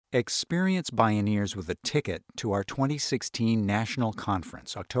Experience Bioneers with a ticket to our 2016 National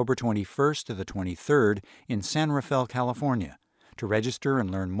Conference, October 21st to the 23rd in San Rafael, California. To register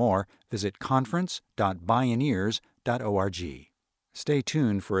and learn more, visit conference.bioneers.org. Stay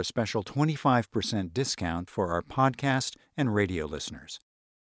tuned for a special 25% discount for our podcast and radio listeners.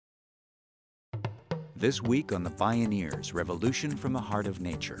 This week on the Bioneers, Revolution from the Heart of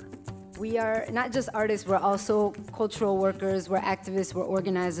Nature. We are not just artists, we're also cultural workers, we're activists, we're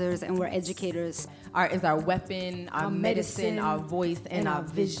organizers, and we're educators. Art is our weapon, our medicine, our voice, and our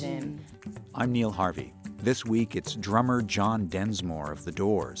vision. I'm Neil Harvey. This week, it's drummer John Densmore of The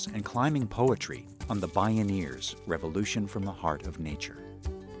Doors and climbing poetry on the Bioneers, Revolution from the Heart of Nature.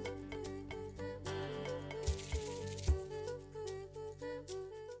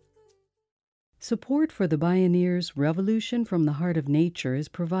 Support for the Bioneers Revolution from the Heart of Nature is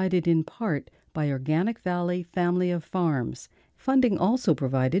provided in part by Organic Valley Family of Farms, funding also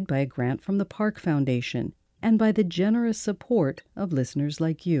provided by a grant from the Park Foundation, and by the generous support of listeners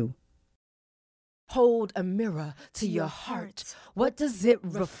like you. Hold a mirror to your heart. What does it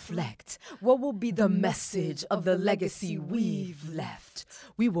reflect? What will be the message of the legacy we've left?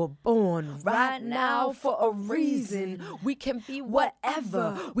 We were born right now for a reason. We can be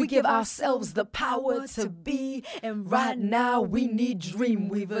whatever. We give ourselves the power to be. And right now we need dream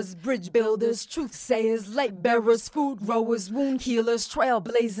weavers, bridge builders, truth sayers, light bearers, food growers, wound healers,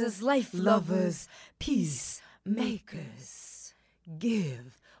 trailblazers, life lovers, peace makers.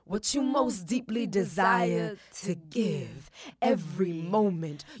 Give what you most deeply desire to give. Every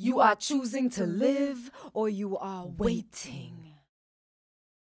moment you are choosing to live or you are waiting.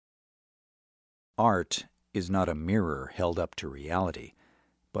 Art is not a mirror held up to reality,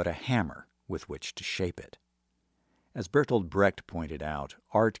 but a hammer with which to shape it. As Bertolt Brecht pointed out,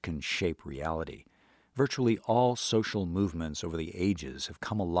 art can shape reality. Virtually all social movements over the ages have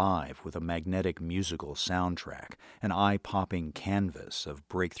come alive with a magnetic musical soundtrack, an eye-popping canvas of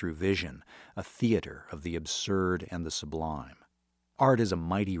breakthrough vision, a theater of the absurd and the sublime. Art is a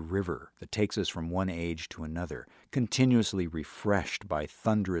mighty river that takes us from one age to another, continuously refreshed by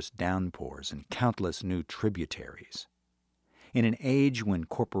thunderous downpours and countless new tributaries. In an age when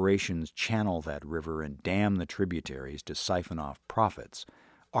corporations channel that river and dam the tributaries to siphon off profits,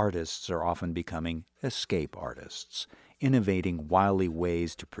 artists are often becoming escape artists, innovating wily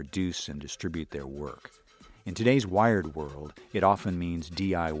ways to produce and distribute their work. In today's wired world, it often means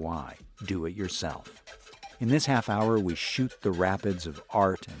DIY, do it yourself. In this half hour, we shoot the rapids of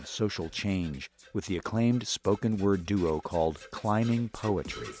art and social change with the acclaimed spoken word duo called Climbing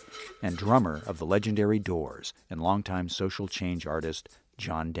Poetry and drummer of the legendary Doors and longtime social change artist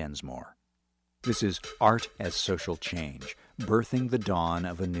John Densmore. This is Art as Social Change, birthing the dawn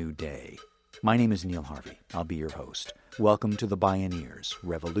of a new day. My name is Neil Harvey. I'll be your host. Welcome to the Bioneers,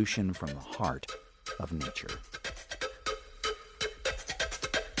 Revolution from the Heart of Nature.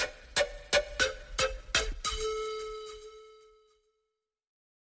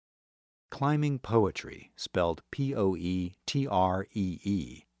 Climbing Poetry, spelled Poetree,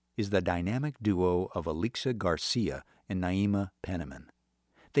 is the dynamic duo of Alicia Garcia and Naima Penniman.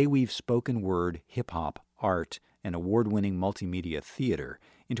 They weave spoken word, hip-hop, art, and award-winning multimedia theater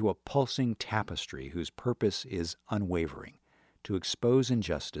into a pulsing tapestry whose purpose is unwavering, to expose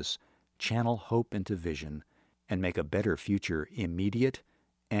injustice, channel hope into vision, and make a better future immediate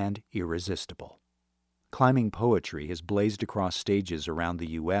and irresistible. Climbing Poetry has blazed across stages around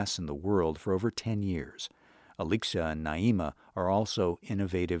the U.S. and the world for over 10 years. Alicia and Naima are also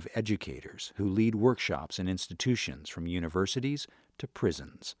innovative educators who lead workshops in institutions from universities to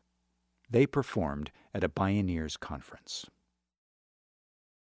prisons. They performed at a Bioneers conference.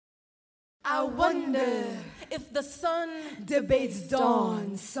 I wonder if the sun debates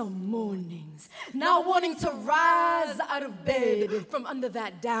dawn some mornings, not wanting to rise out of bed from under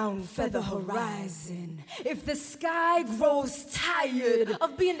that down feather horizon. If the sky grows tired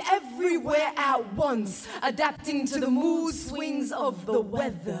of being everywhere at once, adapting to the mood swings of the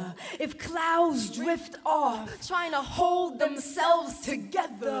weather. If clouds drift off, trying to hold themselves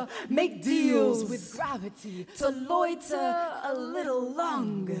together, make deals with gravity to loiter a little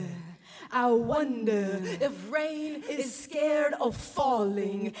longer. I wonder if rain is scared of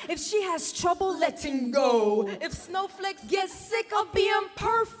falling, if she has trouble letting go, if snowflakes get sick of being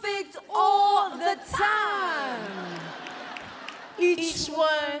perfect all the time. Each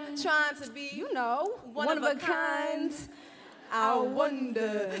one trying to be, one of a kind. I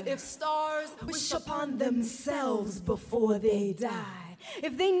wonder if stars wish upon themselves before they die.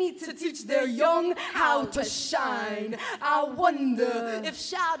 if they need to teach their young how to shine. I wonder if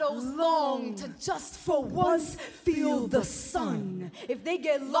shadows long to just for once feel the sun. If they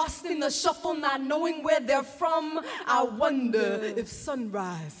get lost in the shuffle, not knowing where they're from, I wonder if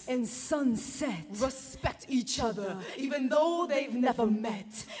sunrise and sunset respect each other, even though they've never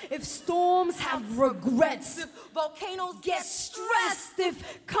met. If storms have regrets, if volcanoes get stressed,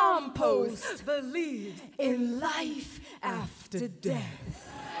 if compost believes in life after death.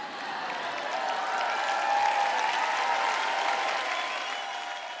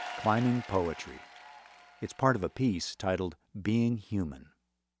 Climbing Poetry. It's part of a piece titled Being Human.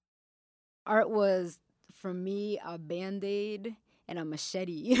 Art was, for me, a Band-Aid and a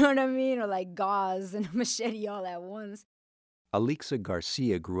machete, you know what I mean? Or like gauze and a machete all at once. Alixa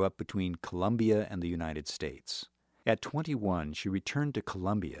Garcia grew up between Colombia and the United States. At 21, she returned to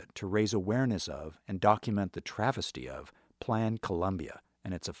Colombia to raise awareness of and document the travesty of Plan Colombia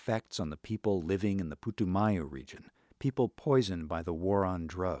and its effects on the people living in the Putumayo region, people poisoned by the war on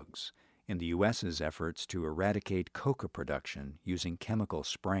drugs, in the U.S.'s efforts to eradicate coca production using chemical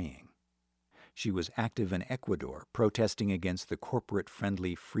spraying. She was active in Ecuador, protesting against the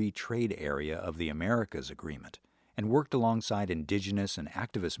corporate-friendly free trade area of the Americas Agreement, and worked alongside indigenous and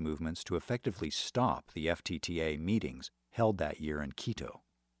activist movements to effectively stop the FTTA meetings held that year in Quito.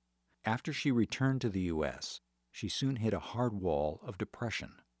 After she returned to the U.S., she soon hit a hard wall of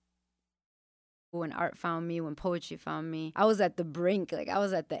depression. When art found me, when poetry found me, I was at the brink, like I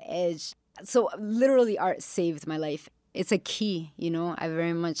was at the edge. So literally art saved my life. It's a key, you know. I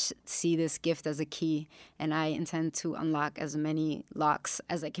very much see this gift as a key, and I intend to unlock as many locks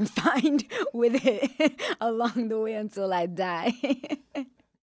as I can find with it along the way until I die.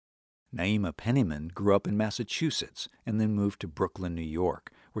 Naima Penniman grew up in Massachusetts and then moved to Brooklyn, New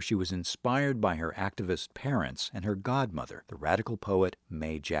York, where she was inspired by her activist parents and her godmother, the radical poet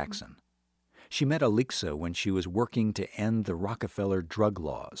Mae Jackson. She met Alixa when she was working to end the Rockefeller drug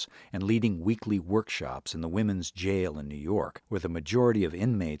laws and leading weekly workshops in the women's jail in New York, where the majority of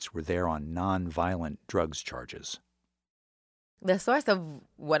inmates were there on nonviolent drugs charges. The source of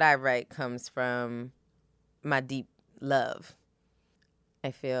what I write comes from my deep love.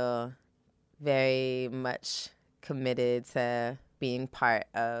 I feel very much committed to being part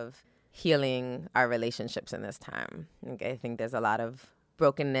of healing our relationships in this time. I think there's a lot of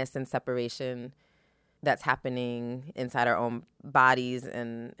brokenness and separation that's happening inside our own bodies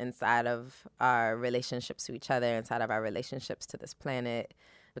and inside of our relationships to each other, inside of our relationships to this planet,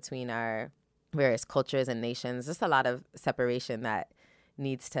 between our various cultures and nations. Just a lot of separation that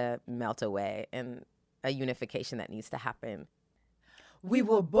needs to melt away and a unification that needs to happen. We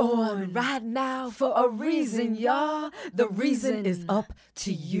were born right now for a reason, y'all. The reason is up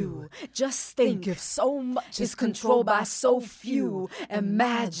to you. Just think if so much is controlled by so few.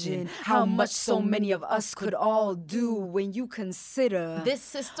 Imagine how much so many of us could all do when you consider This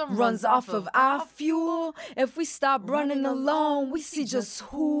system runs off of our fuel. If we stop running along, we see just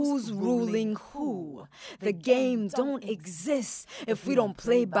who's ruling who. The game don't exist if we don't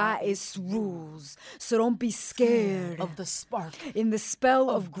play by its rules. So don't be scared of the spark in the spell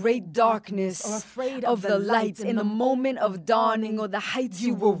of great darkness, or afraid of the light in the moment of dawning, or the heights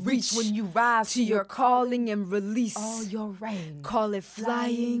you will reach when you rise to your calling and release all your reign. Call it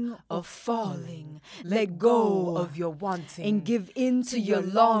flying or falling. Let go of your wanting and give in to your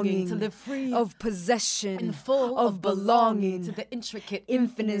longing, to live free of possession and full of belonging to the intricate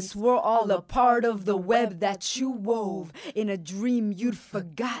infinites. We're all a part of the web that you wove in a dream you'd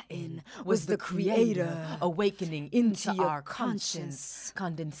forgotten was the creator awakening into your our conscience.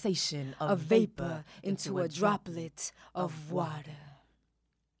 Condensation A vapor into a droplet of water.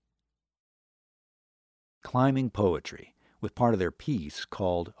 Climbing Poetry, with part of their piece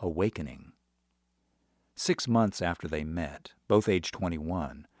called Awakening. 6 months after they met, both age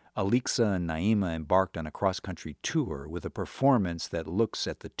 21, Alixa and Naima embarked on a cross-country tour with a performance that looks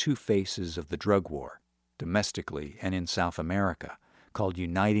at the two faces of the drug war, domestically and in South America, called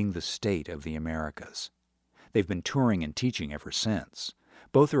Uniting the State of the Americas. They've been touring and teaching ever since.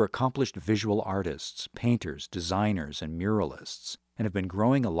 Both are accomplished visual artists, painters, designers, and muralists, and have been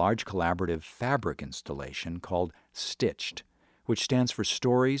growing a large collaborative fabric installation called Stitched, which stands for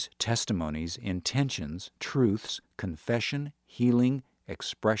Stories, Testimonies, Intentions, Truths, Confession, Healing,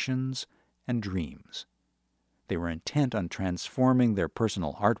 Expressions, and Dreams. They were intent on transforming their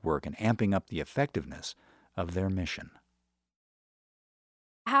personal artwork and amping up the effectiveness of their mission.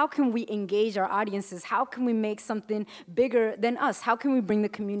 How can we engage our audiences? How can we make something bigger than us? How can we bring the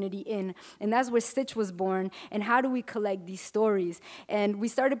community in? And that's where Stitch was born. And how do we collect these stories? And we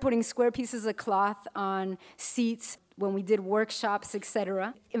started putting square pieces of cloth on seats when we did workshops,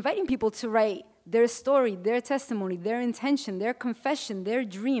 etc., inviting people to write their story, their testimony, their intention, their confession, their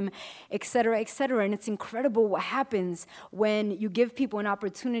dream, etc., etc. And it's incredible what happens when you give people an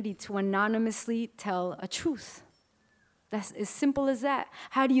opportunity to anonymously tell a truth. That's as simple as that.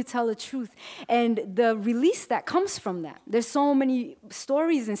 How do you tell the truth? And the release that comes from that. There's so many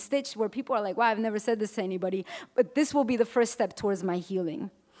stories in Stitch where people are like, wow, I've never said this to anybody, but this will be the first step towards my healing.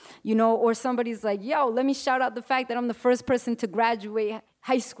 You know, or somebody's like, yo, let me shout out the fact that I'm the first person to graduate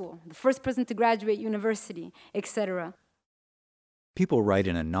high school, the first person to graduate university, etc. People write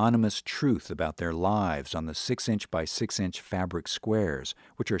an anonymous truth about their lives on the 6-inch by 6-inch fabric squares,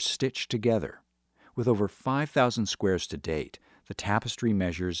 which are stitched together. With over 5,000 squares to date, the tapestry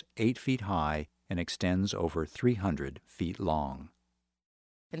measures 8 feet high and extends over 300 feet long.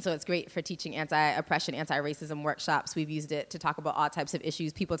 And so it's great for teaching anti-oppression, anti-racism workshops. We've used it to talk about all types of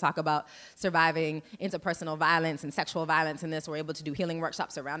issues. People talk about surviving interpersonal violence and sexual violence, and we're able to do healing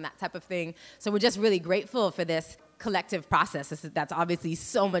workshops around that type of thing. So we're just really grateful for this collective process that's obviously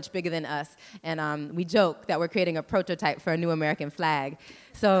so much bigger than us. And we joke that we're creating a prototype for a new American flag.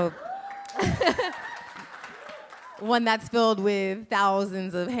 So one that's filled with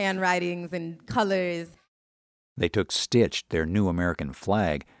thousands of handwritings and colors. They took Stitched, their new American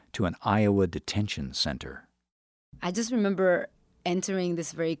flag, to an Iowa detention center. I just remember entering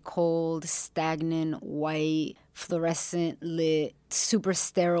this very cold, stagnant, white, fluorescent lit, super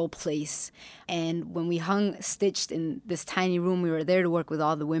sterile place. And when we hung Stitched in this tiny room, we were there to work with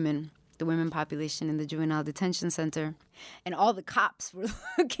all the women population in the juvenile detention center. And all the cops were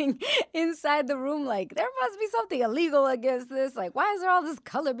looking inside the room like, there must be something illegal against this. Like, why is there all this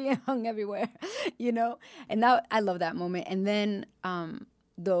color being hung everywhere? You know? And that, I love that moment. And then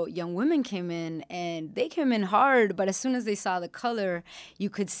the young women came in, and they came in hard, but as soon as they saw the color, you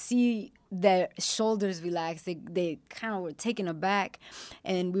could see their shoulders relax. They kind of were taken aback.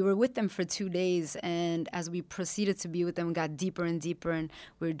 And we were with them for 2 days. And as we proceeded to be with them, got deeper and deeper. And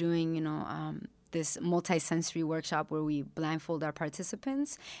we were doing, this multi-sensory workshop where we blindfold our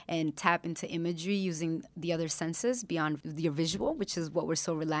participants and tap into imagery using the other senses beyond the visual, which is what we're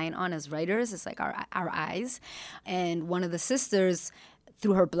so reliant on as writers. It's like our eyes. And one of the sisters,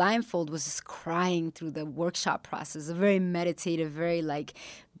 through her blindfold, was just crying through the workshop process. A very meditative, very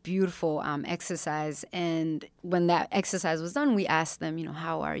beautiful exercise. And when that exercise was done, we asked them,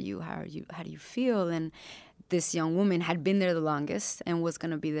 how are you? How do you feel? And this young woman had been there the longest and was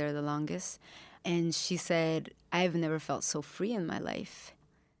going to be there the longest. And she said, I've never felt so free in my life.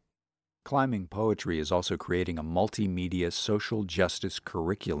 Climbing Poetry is also creating a multimedia social justice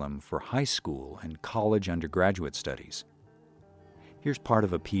curriculum for high school and college undergraduate studies. Here's part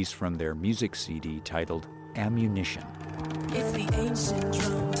of a piece from their music CD titled Ammunition. It's the ancient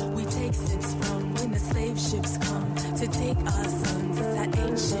drum we take sips from when the slave ships come to take our sons. It's that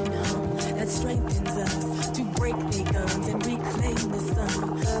ancient hum that strengthens us to break their guns and reclaim the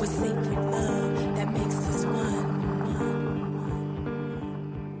sun with sacred love that makes us one.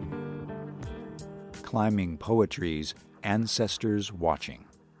 Climbing Poetry's Ancestors Watching.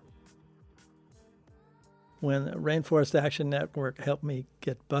 When the Rainforest Action Network helped me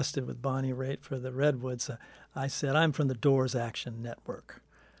get busted with Bonnie Raitt for the Redwoods, I said, I'm from the Doors Action Network.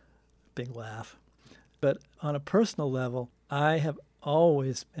 Big laugh. But on a personal level, I have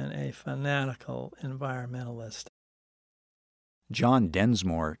always been a fanatical environmentalist. John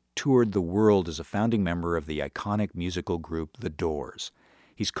Densmore toured the world as a founding member of the iconic musical group The Doors.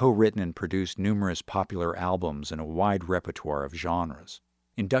 He's co-written and produced numerous popular albums in a wide repertoire of genres.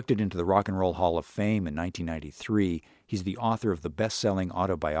 Inducted into the Rock and Roll Hall of Fame in 1993, he's the author of the best-selling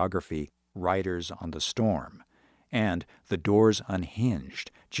autobiography Riders on the Storm, and The Doors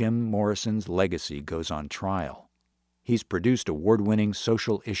Unhinged, Jim Morrison's Legacy Goes on Trial. He's produced award-winning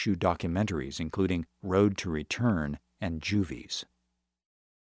social issue documentaries, including Road to Return and Juvies.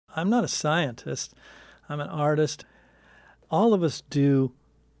 I'm not a scientist. I'm an artist. All of us do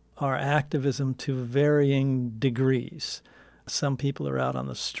our activism to varying degrees. Some people are out on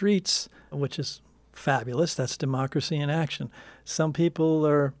the streets, which is fabulous. That's democracy in action. Some people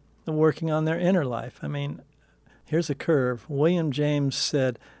are working on their inner life. I mean, here's a curve. William James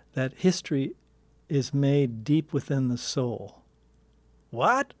said that history is made deep within the soul.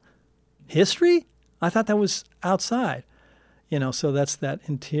 What? History? I thought that was outside. So that's that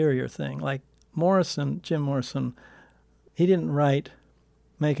interior thing. Like Jim Morrison, he didn't write,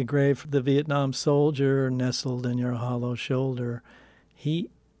 make a grave for the Vietnam soldier nestled in your hollow shoulder. He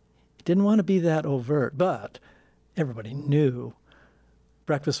Didn't want to be that overt, but everybody knew.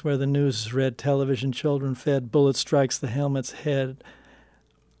 Breakfast where the news is read, television, children fed, bullet strikes the helmet's head.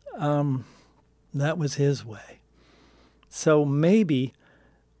 That was his way. So maybe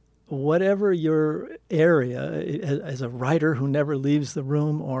whatever your area, as a writer who never leaves the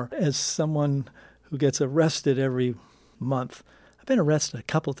room or as someone who gets arrested every month. I've been arrested a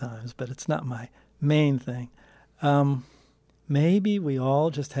couple times, but it's not my main thing. Maybe we all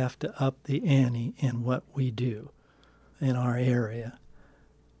just have to up the ante in what we do in our area.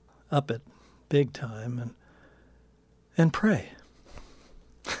 Up it big time and pray.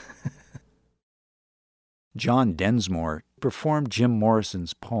 John Densmore performed Jim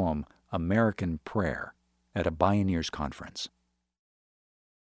Morrison's poem American Prayer at a Bioneers conference.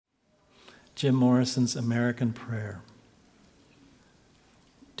 Jim Morrison's American Prayer.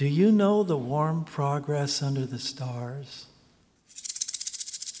 Do you know the warm progress under the stars?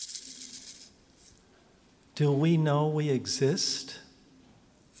 Do we know we exist?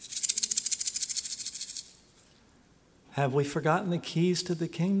 Have we forgotten the keys to the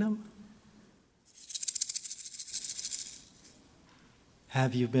kingdom?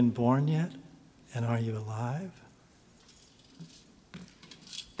 Have you been born yet, and are you alive?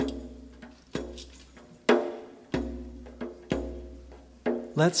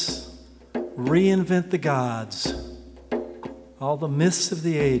 Let's reinvent the gods, all the myths of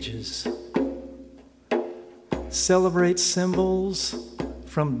the ages. Celebrate symbols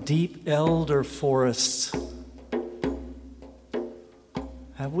from deep elder forests.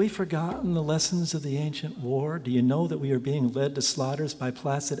 Have we forgotten the lessons of the ancient war? Do you know that we are being led to slaughters by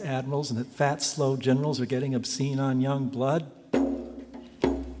placid admirals and that fat, slow generals are getting obscene on young blood?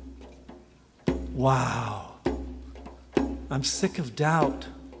 Wow. I'm sick of doubt.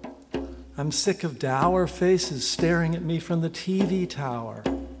 I'm sick of dour faces staring at me from the TV tower.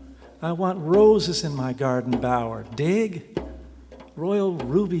 I want roses in my garden bower. Dig? Royal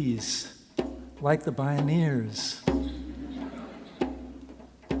rubies, like the Bioneers.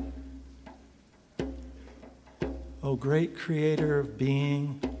 O great creator of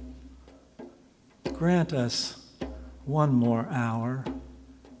being, grant us one more hour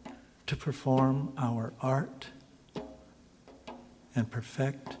to perform our art and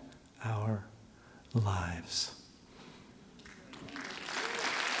perfect our lives.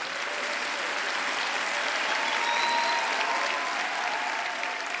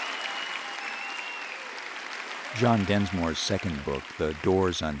 John Densmore's second book, The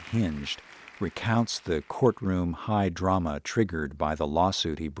Doors Unhinged, recounts the courtroom high drama triggered by the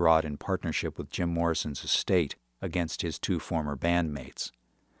lawsuit he brought in partnership with Jim Morrison's estate against his two former bandmates.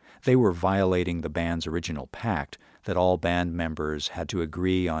 They were violating the band's original pact that all band members had to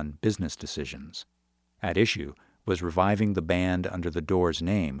agree on business decisions. At issue was reviving the band under the Doors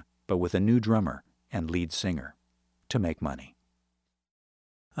name, but with a new drummer and lead singer, to make money.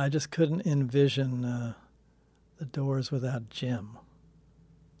 I just couldn't envision the Doors without Jim.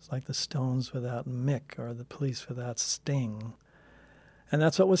 It's like the Stones without Mick or the Police without Sting. And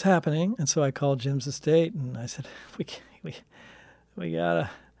that's what was happening. And so I called Jim's estate and I said, we gotta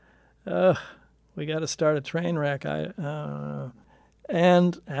start a train wreck.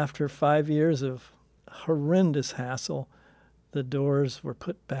 And after 5 years of horrendous hassle, the Doors were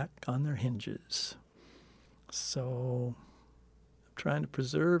put back on their hinges. So I'm trying to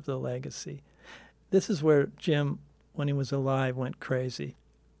preserve the legacy. This is where Jim, when he was alive, went crazy.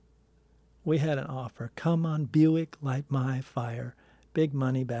 We had an offer. Come on, Buick, light my fire. Big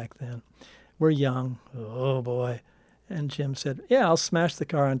money back then. We're young. Oh, boy. And Jim said, yeah, I'll smash the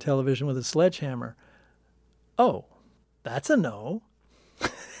car on television with a sledgehammer. Oh, that's a no.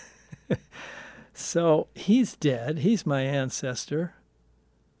 So he's dead. He's my ancestor.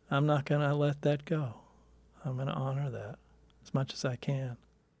 I'm not going to let that go. I'm going to honor that as much as I can.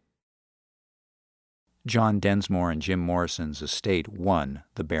 John Densmore and Jim Morrison's estate won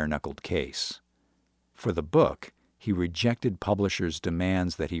the bare-knuckled case. For the book, he rejected publishers'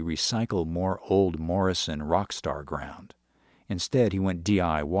 demands that he recycle more old Morrison rock star ground. Instead, he went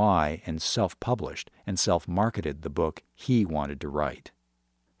DIY and self-published and self-marketed the book he wanted to write.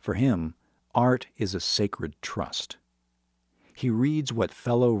 For him, art is a sacred trust. He reads what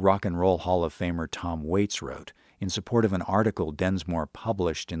fellow Rock and Roll Hall of Famer Tom Waits wrote in support of an article Densmore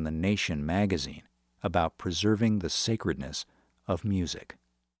published in The Nation magazine about preserving the sacredness of music.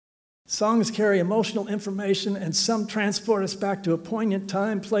 Songs carry emotional information, and some transport us back to a poignant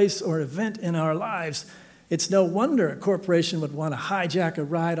time, place, or event in our lives. It's no wonder a corporation would want to hijack a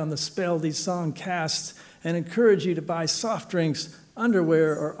ride on the spell these songs cast and encourage you to buy soft drinks,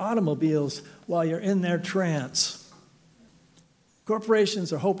 underwear, or automobiles while you're in their trance.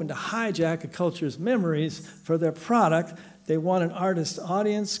 Corporations are hoping to hijack a culture's memories for their product. They want an artist's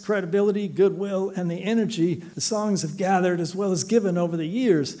audience, credibility, goodwill, and the energy the songs have gathered as well as given over the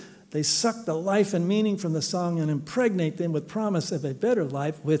years. They suck the life and meaning from the song and impregnate them with promise of a better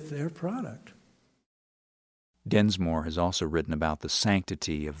life with their product. Densmore has also written about the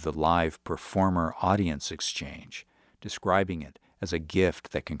sanctity of the live performer-audience exchange, describing it as a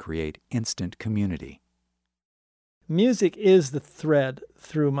gift that can create instant community. Music is the thread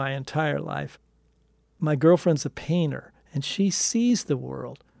through my entire life. My girlfriend's a painter, and she sees the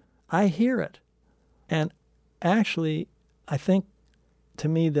world. I hear it. And actually, I think, to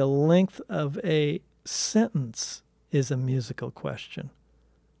me, the length of a sentence is a musical question.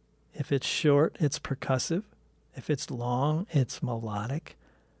 If it's short, it's percussive. If it's long, it's melodic.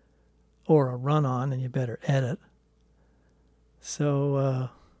 Or a run-on, and you better edit. So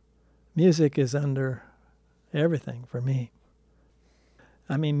music is under everything for me.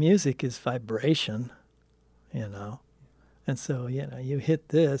 I mean, music is vibration, you know. And so, you know, you hit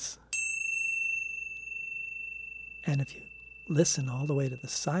this, and if you listen all the way to the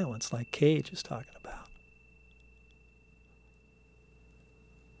silence like Cage is talking about,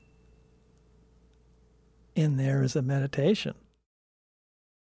 in there is a meditation.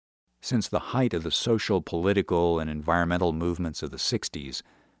 Since the height of the social, political, and environmental movements of the 60s,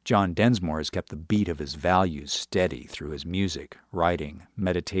 John Densmore has kept the beat of his values steady through his music, writing,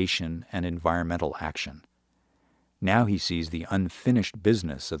 meditation, and environmental action. Now he sees the unfinished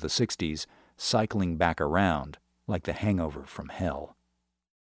business of the 60s cycling back around like the hangover from hell.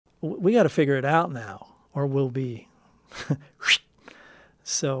 We got to figure it out now, or we'll be...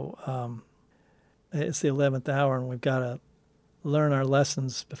 So it's the 11th hour, and we've got to learn our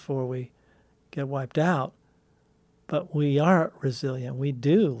lessons before we get wiped out. But we are resilient. We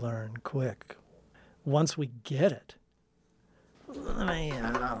do learn quick once we get it. Let me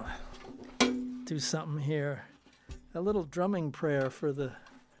do something here. A little drumming prayer for the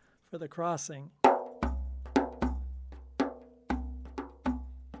crossing.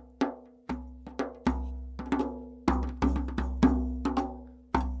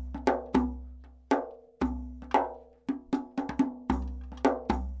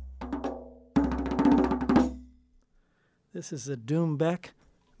 This is a doumbek,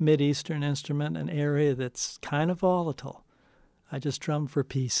 Mideastern instrument, an area that's kind of volatile. I just drum for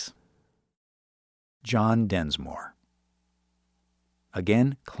peace. John Densmore.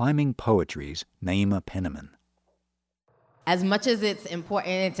 Again, Climbing Poetry's Naima Penniman. As much as it's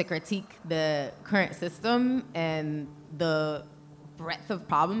important to critique the current system and the breadth of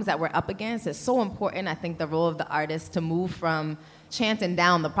problems that we're up against, it's so important, I think, the role of the artist to move from chanting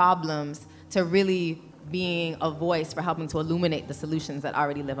down the problems to really being a voice for helping to illuminate the solutions that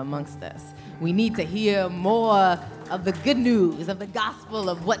already live amongst us. We need to hear more of the good news, of the gospel,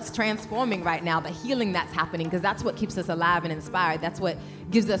 of what's transforming right now, the healing that's happening, because that's what keeps us alive and inspired. That's what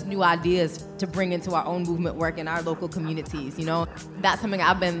gives us new ideas to bring into our own movement work in our local communities, you know? That's something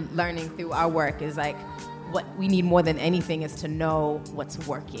I've been learning through our work, is like, what we need more than anything is to know what's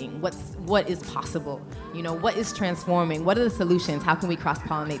working, what is possible, you know, what is transforming, what are the solutions, how can we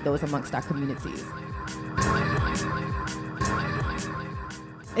cross-pollinate those amongst our communities?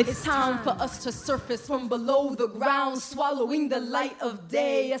 It's time for us to surface from below the ground, swallowing the light of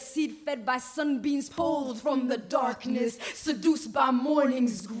day. A seed fed by sunbeams, pulled from the darkness, seduced by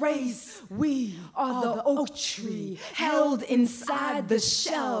morning's grace. We are the oak tree, held inside the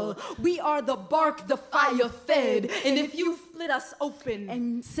shell. We are the bark the fire fed. And if you split us open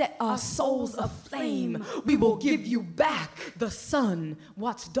and set our souls aflame, we will give you back the sun,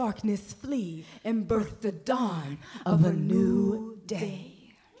 watch darkness flee, and birth the dawn of a new day.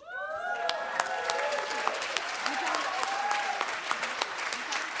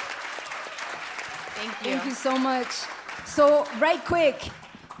 Thank you so much. So, right quick,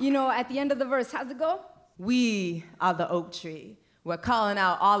 you know, at the end of the verse, how's it go? We are the oak tree. We're calling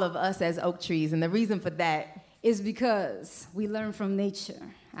out all of us as oak trees, and the reason for that is because we learn from nature,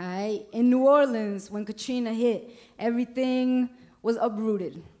 all right? In New Orleans, when Katrina hit, everything was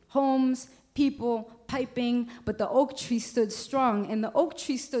uprooted. Homes, people, piping, but the oak tree stood strong. And the oak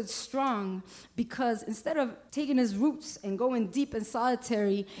tree stood strong because instead of taking its roots and going deep and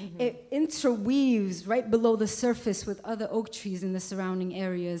solitary, it interweaves right below the surface with other oak trees in the surrounding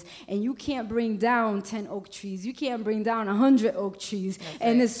areas. And you can't bring down 10 oak trees. You can't bring down 100 oak trees.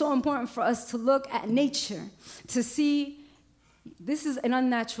 And it's so important for us to look at nature, to see this is an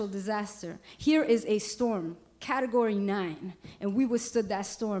unnatural disaster. Here is a storm. Category 9, and we withstood that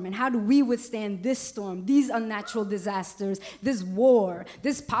storm. And how do we withstand this storm, these unnatural disasters, this war,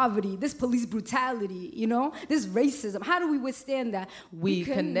 this poverty, this police brutality, this racism? How do we withstand that? We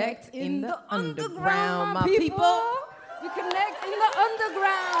connect in the underground, my people. We connect in the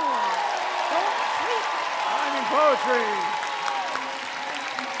underground. Don't sleep. Climbing Poetry.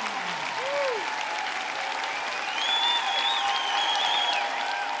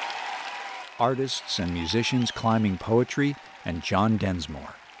 Artists and musicians climbing poetry, and John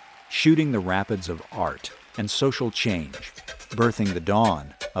Densmore, shooting the rapids of art and social change, birthing the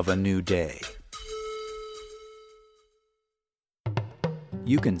dawn of a new day.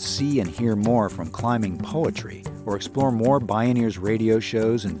 You can see and hear more from Climbing Poetry or explore more Bioneers radio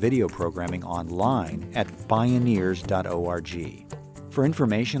shows and video programming online at bioneers.org. For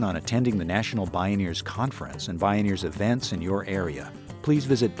information on attending the National Bioneers Conference and Bioneers events in your area, please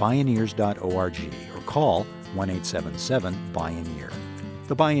visit bioneers.org or call 1-877-BIONEER.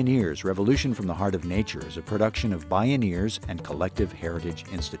 The Bioneers, Revolution from the Heart of Nature is a production of Bioneers and Collective Heritage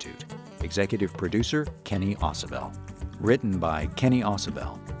Institute. Executive producer, Kenny Ausubel. Written by Kenny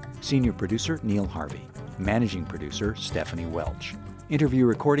Ausubel. Senior producer, Neil Harvey. Managing producer, Stephanie Welch. Interview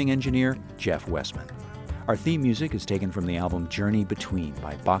recording engineer, Jeff Westman. Our theme music is taken from the album Journey Between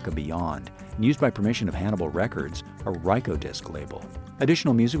by Baka Beyond and used by permission of Hannibal Records, a Rykodisc label.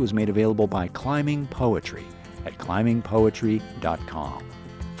 Additional music was made available by Climbing Poetry at climbingpoetry.com.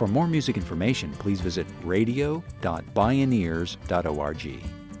 For more music information, please visit radio.bioneers.org.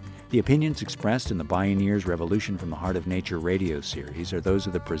 The opinions expressed in the Bioneers Revolution from the Heart of Nature radio series are those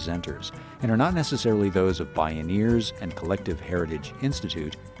of the presenters and are not necessarily those of Bioneers and Collective Heritage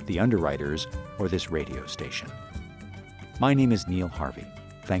Institute, the underwriters, or this radio station. My name is Neil Harvey.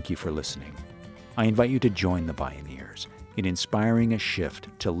 Thank you for listening. I invite you to join the Bioneers in inspiring a shift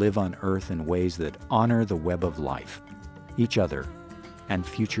to live on Earth in ways that honor the web of life, each other, and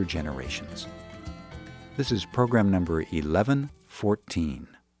future generations. This is program number 1114.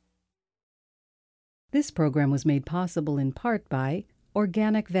 This program was made possible in part by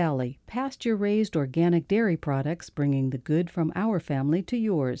Organic Valley, pasture-raised organic dairy products bringing the good from our family to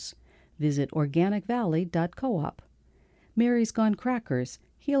yours. Visit organicvalley.coop. Mary's Gone Crackers,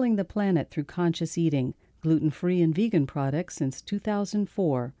 healing the planet through conscious eating, gluten-free and vegan products since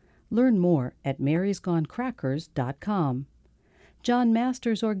 2004. Learn more at marysgonecrackers.com. John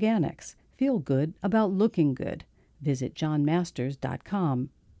Masters Organics, feel good about looking good. Visit johnmasters.com.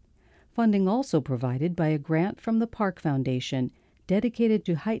 Funding also provided by a grant from the Park Foundation, dedicated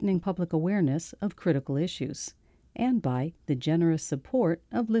to heightening public awareness of critical issues, and by the generous support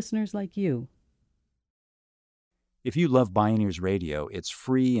of listeners like you. If you love Bioneers Radio, it's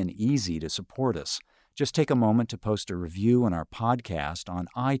free and easy to support us. Just take a moment to post a review on our podcast on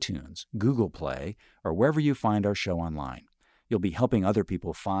iTunes, Google Play, or wherever you find our show online. You'll be helping other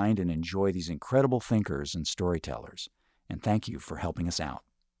people find and enjoy these incredible thinkers and storytellers. And thank you for helping us out.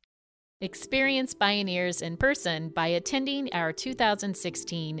 Experience Bioneers in person by attending our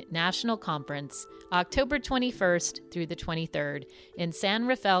 2016 National Conference, October 21st through the 23rd in San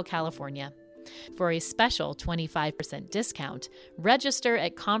Rafael, California. For a special 25% discount, register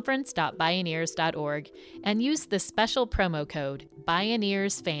at conference.bioneers.org and use the special promo code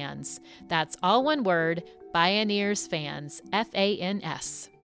BioneersFans. That's all one word, BioneersFans, FANS.